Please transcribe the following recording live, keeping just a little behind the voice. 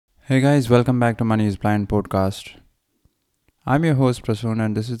Hey guys, welcome back to Money is Blind podcast. I'm your host Prasoon,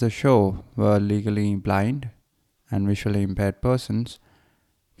 and this is the show where legally blind and visually impaired persons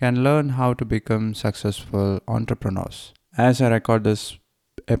can learn how to become successful entrepreneurs. As I record this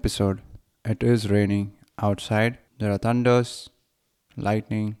episode, it is raining outside. There are thunders,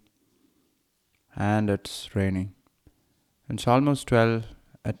 lightning, and it's raining. It's almost 12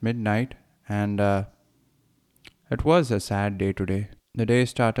 at midnight, and it was a sad day today. The day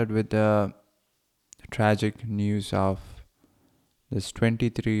started with the tragic news of this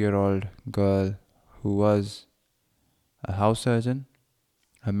 23-year-old girl who was a house surgeon,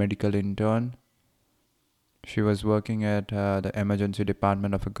 a medical intern. She was working at the emergency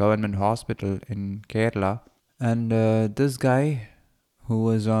department of a government hospital in Kerala. And this guy who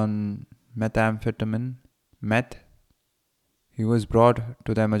was on meth, he was brought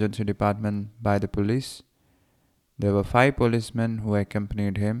to the emergency department by the police. There were 5 policemen who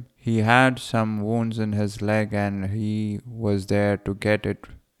accompanied him. He had some wounds in his leg and he was there to get it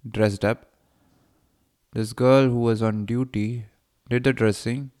dressed up. This girl who was on duty did the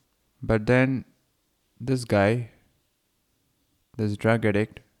dressing, but then this guy, this drug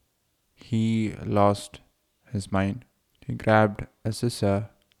addict, he lost his mind. He grabbed a scissor,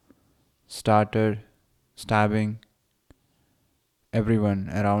 started stabbing everyone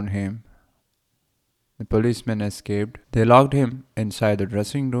around him. The policemen escaped. They locked him inside the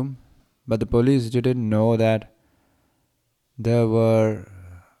dressing room, but the police didn't know that there were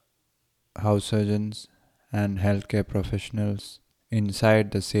house surgeons and healthcare professionals inside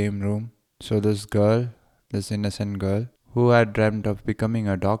the same room. So this innocent girl, who had dreamt of becoming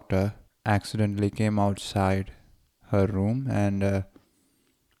a doctor, accidentally came outside her room and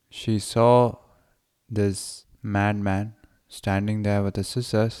she saw this madman standing there with the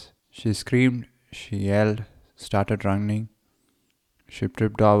scissors. She screamed, she yelled, started running. She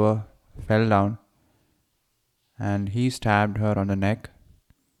tripped over, fell down, and he stabbed her on the neck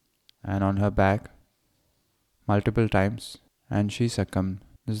and on her back multiple times, and she succumbed.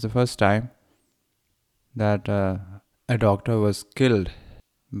 This is the first time that a doctor was killed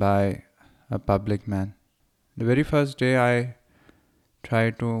by a public man. The very first day I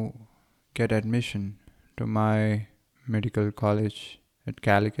tried to get admission to my medical college at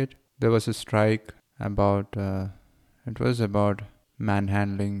Calicut, there was a strike it was about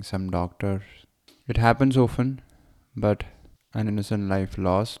manhandling some doctors. It happens often, but an innocent life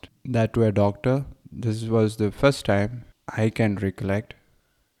lost. That to a doctor. This was the first time I can recollect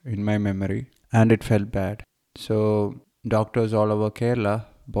in my memory, and it felt bad. So, doctors all over Kerala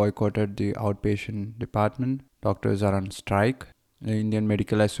boycotted the outpatient department. Doctors are on strike. The Indian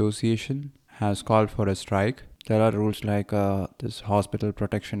Medical Association has called for a strike. There are rules like this Hospital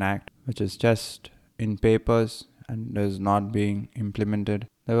Protection Act, which is just in papers and is not being implemented.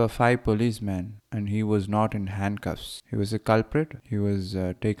 There were 5 policemen and he was not in handcuffs. He was a culprit. He was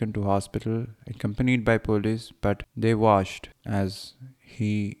taken to hospital accompanied by police, but they watched as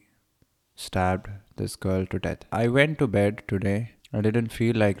he stabbed this girl to death. I went to bed today. I didn't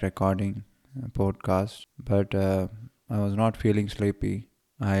feel like recording a podcast, but I was not feeling sleepy.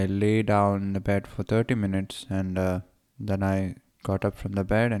 I lay down in the bed for 30 minutes and then I got up from the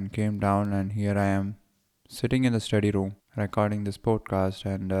bed and came down, and here I am sitting in the study room recording this podcast.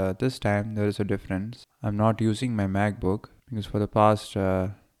 And this time there is a difference. I'm not using my MacBook because for the past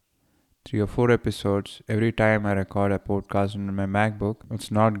 3 or 4 episodes, every time I record a podcast on my MacBook,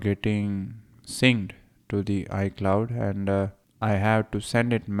 it's not getting synced to the iCloud, and I have to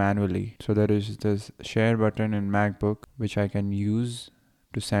send it manually. So there is this share button in MacBook which I can use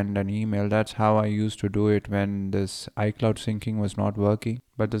to send an email. That's how I used to do it when this iCloud syncing was not working.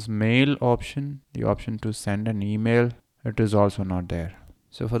 But this mail option, the option to send an email, it is also not there.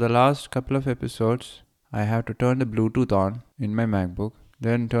 So for the last couple of episodes, I have to turn the Bluetooth on in my MacBook,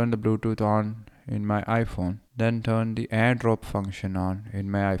 then turn the Bluetooth on in my iPhone, then turn the AirDrop function on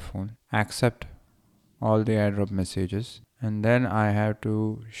in my iPhone, accept all the AirDrop messages, and then I have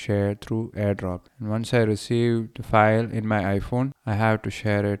to share through AirDrop. And once I receive the file in my iPhone, I have to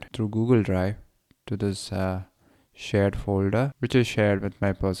share it through Google Drive to this shared folder, which is shared with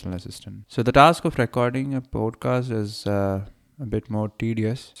my personal assistant. So the task of recording a podcast is a bit more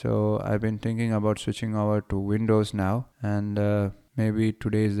tedious. So I've been thinking about switching over to Windows now, and maybe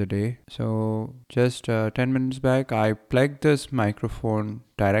today is the day. So just 10 minutes back, I plugged this microphone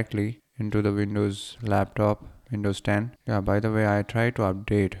directly into the Windows laptop, Windows 10. Yeah, by the way, I tried to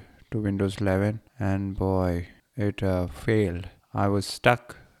update to Windows 11 and boy, it failed. I was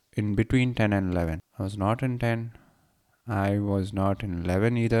stuck in between 10 and 11. I was not in 10. I was not in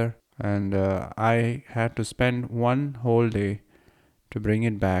 11 either. And I had to spend one whole day to bring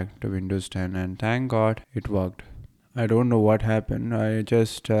it back to Windows 10, and thank God it worked. I don't know what happened. I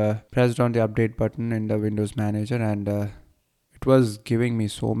just pressed on the update button in the Windows Manager, and it was giving me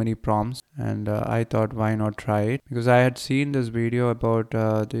so many prompts, and I thought, why not try it? Because I had seen this video about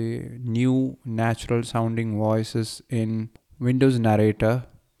the new natural sounding voices in Windows Narrator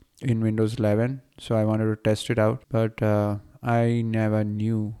in Windows 11, so I wanted to test it out, but I never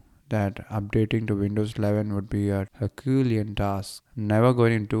knew that updating to Windows 11 would be a Herculean task. Never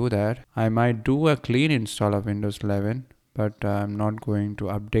going to do that. I might do a clean install of Windows 11, but I'm not going to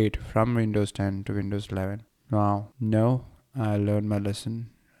update from Windows 10 to Windows 11. Now, no, I learned my lesson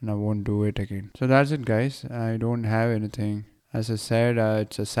and I won't do it again. So that's it, guys. I don't have anything. As I said,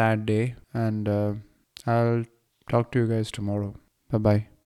 it's a sad day, and I'll talk to you guys tomorrow. Bye bye.